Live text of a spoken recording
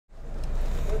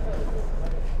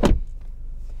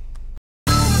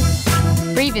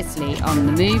Previously on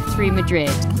The Move Through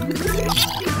Madrid.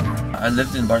 I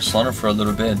lived in Barcelona for a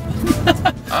little bit.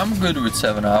 I'm good with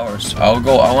 7 hours. I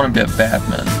want to be a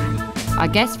Batman. Our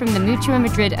guest from the Mutua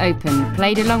Madrid Open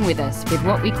played along with us with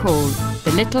what we call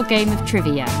the little game of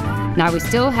trivia. Now we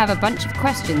still have a bunch of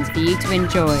questions for you to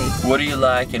enjoy. What do you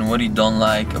like and what do you don't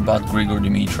like about Grigor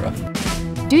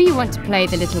Dimitrov? Do you want to play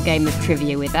the little game of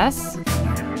trivia with us?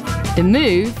 The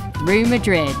Move Through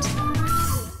Madrid.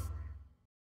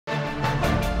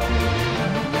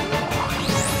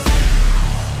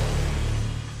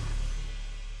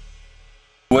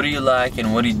 What do you like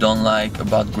and what do you don't like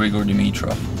about Grigor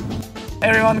Dimitrov?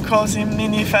 Everyone calls him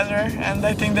Mini Federer, and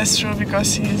I think that's true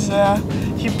because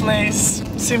he plays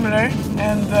similar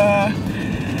and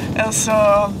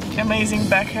also amazing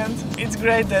backhand. It's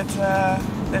great that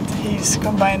he's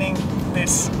combining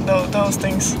those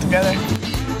things together.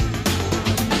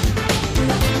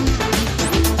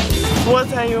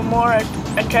 What are you more,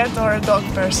 a cat or a dog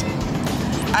person?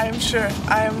 I'm sure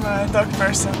I'm a dog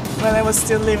person. When I was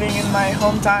still living in my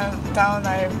hometown,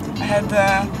 I had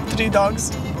 3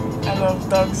 dogs. I love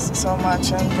dogs so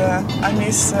much, and I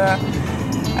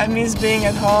miss being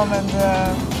at home and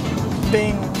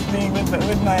being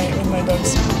with my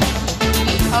dogs.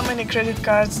 How many credit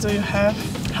cards do you have?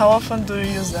 How often do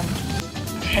you use them?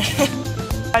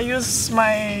 I use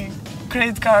my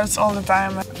credit cards all the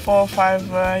time. 4 or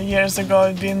 5 years ago,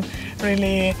 it's been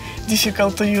really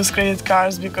difficult to use credit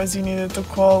cards because you needed to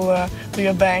call to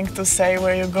your bank to say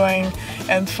where you're going,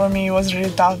 and for me it was really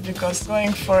tough because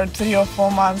going for 3 or 4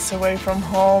 months away from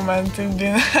home, and it's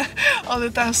been all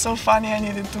the time so funny. I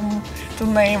needed to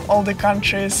name all the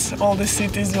countries, all the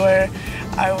cities where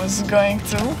I was going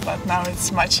to, but now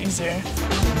it's much easier.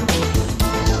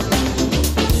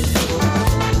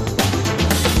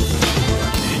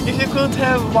 If you could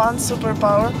have one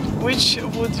superpower, which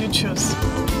would you choose?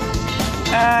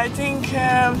 I think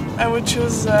I would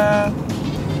choose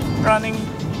running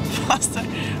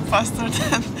faster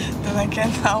than I can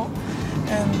now,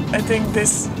 and I think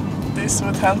this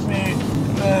would help me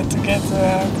to get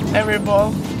every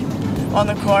ball on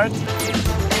the court.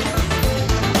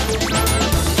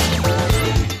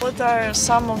 What are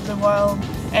some of the wild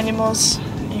animals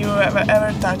you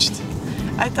ever touched?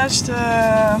 I touched,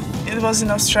 it was in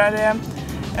Australia,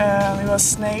 it was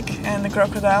snake and a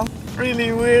crocodile.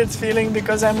 Really weird feeling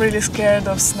because I'm really scared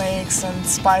of snakes and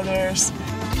spiders.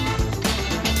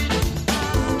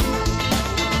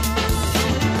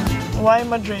 Why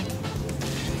Madrid?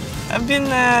 I've been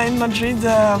in Madrid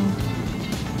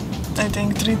I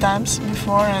think 3 times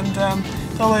before, and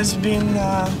it's always been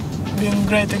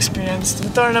great experience. The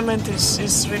tournament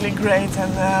is really great,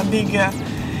 and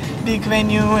big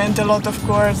venue and a lot of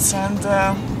courts, and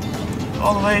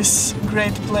always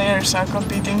great players are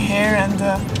competing here, and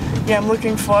yeah, I'm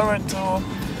looking forward to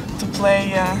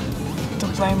play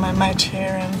my match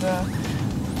here and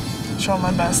show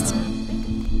my best.